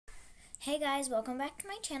Hey guys, welcome back to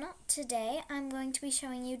my channel. Today I'm going to be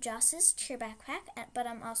showing you Joss's cheer backpack, but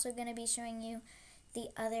I'm also going to be showing you the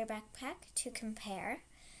other backpack to compare.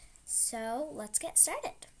 So let's get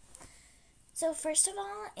started. So first of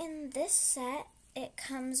all, in this set, it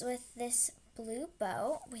comes with this blue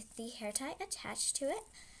bow with the hair tie attached to it,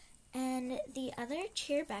 and the other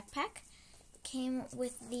cheer backpack came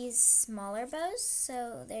with these smaller bows.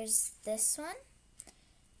 So there's this one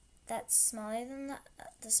that's smaller than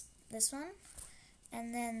this one,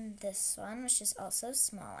 and then this one, which is also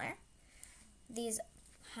smaller. These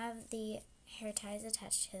have the hair ties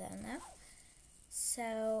attached to them though.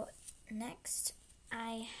 So next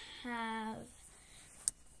I have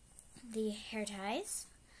the hair ties.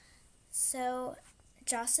 So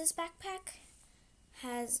Joss's backpack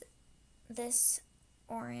has this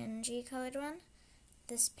orangey colored one,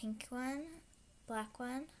 this pink one, black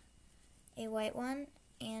one, a white one,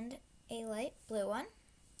 and a light blue one.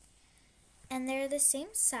 And they're the same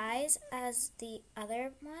size as the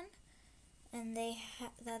other one, and the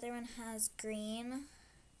other one has green,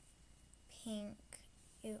 pink,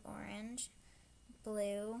 orange,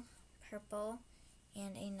 blue, purple,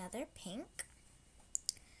 and another pink.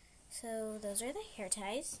 So those are the hair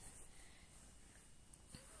ties.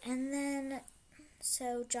 And then,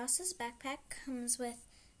 so Joss's backpack comes with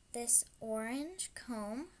this orange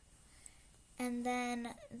comb, and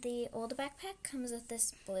then the old backpack comes with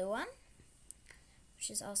this blue one, which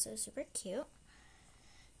is also super cute.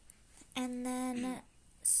 And then,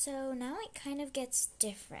 so now it kind of gets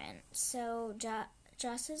different. So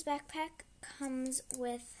Joss's backpack comes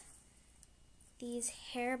with these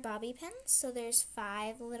hair bobby pins. So there's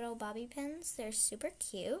 5 little bobby pins. They're super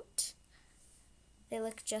cute. They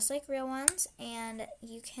look just like real ones, and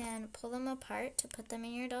you can pull them apart to put them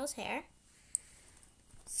in your doll's hair.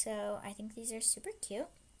 So I think these are super cute.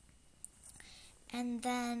 And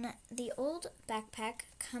then the old backpack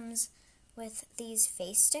comes with these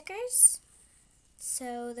face stickers.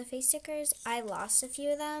 So the face stickers, I lost a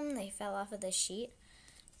few of them. They fell off of the sheet.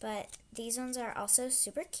 But these ones are also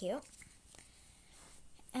super cute.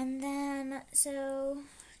 And then, so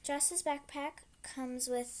Joss's backpack comes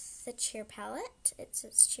with the cheer palette. It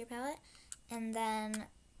says cheer palette. And then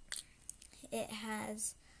it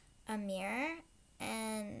has a mirror,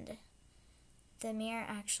 and the mirror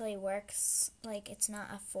actually works like it's not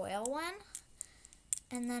a foil one.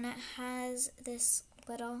 And then it has this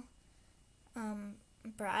little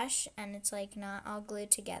brush, and it's like not all glued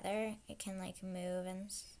together. It can like move and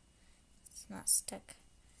it's not stuck.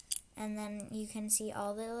 And then you can see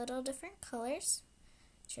all the little different colors,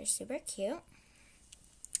 which are super cute.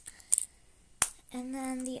 And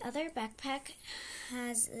then the other backpack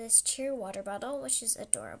has this cheer water bottle, which is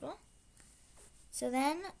adorable. So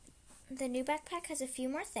then the new backpack has a few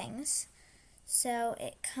more things. So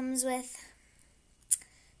it comes with,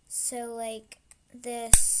 like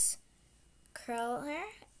this curler,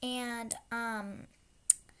 and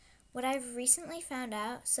what I've recently found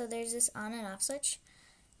out, so there's this on and off switch,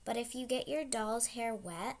 but if you get your doll's hair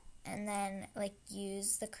wet and then like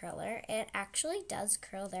use the curler, it actually does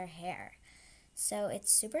curl their hair. So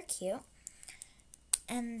it's super cute.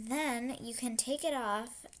 And then you can take it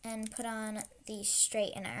off and put on the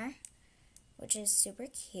straightener, which is super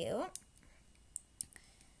cute.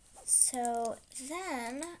 So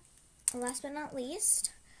then, last but not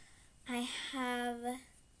least, I have,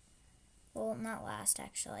 well, not last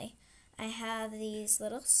actually, I have these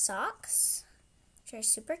little socks, which are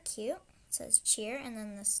super cute. It says cheer and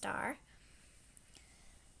then the star.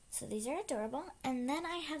 So these are adorable. And then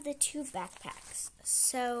I have the 2 backpacks.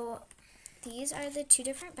 So these are the 2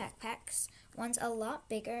 different backpacks. One's a lot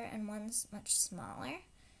bigger and one's much smaller.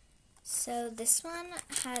 So this one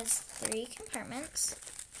has 3 compartments.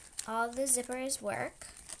 All the zippers work,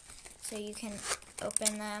 so you can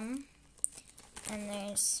open them, and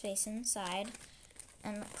there's space inside,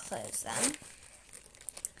 and close them.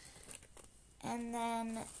 And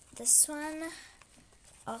then this one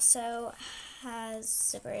also has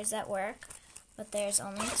zippers that work, but there's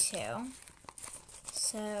only 2.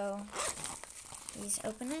 So these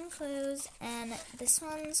open and close, and this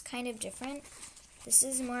one's kind of different. This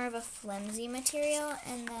is more of a flimsy material,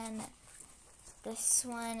 and then this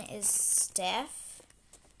one is stiff.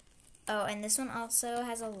 Oh, and this one also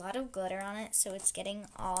has a lot of glitter on it, so it's getting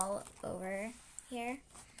all over here.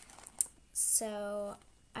 So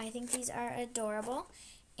I think these are adorable,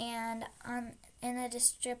 and in the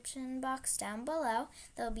description box down below,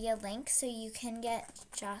 there'll be a link so you can get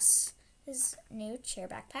Joss's new cheer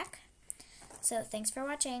backpack. So thanks for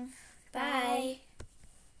watching. Bye.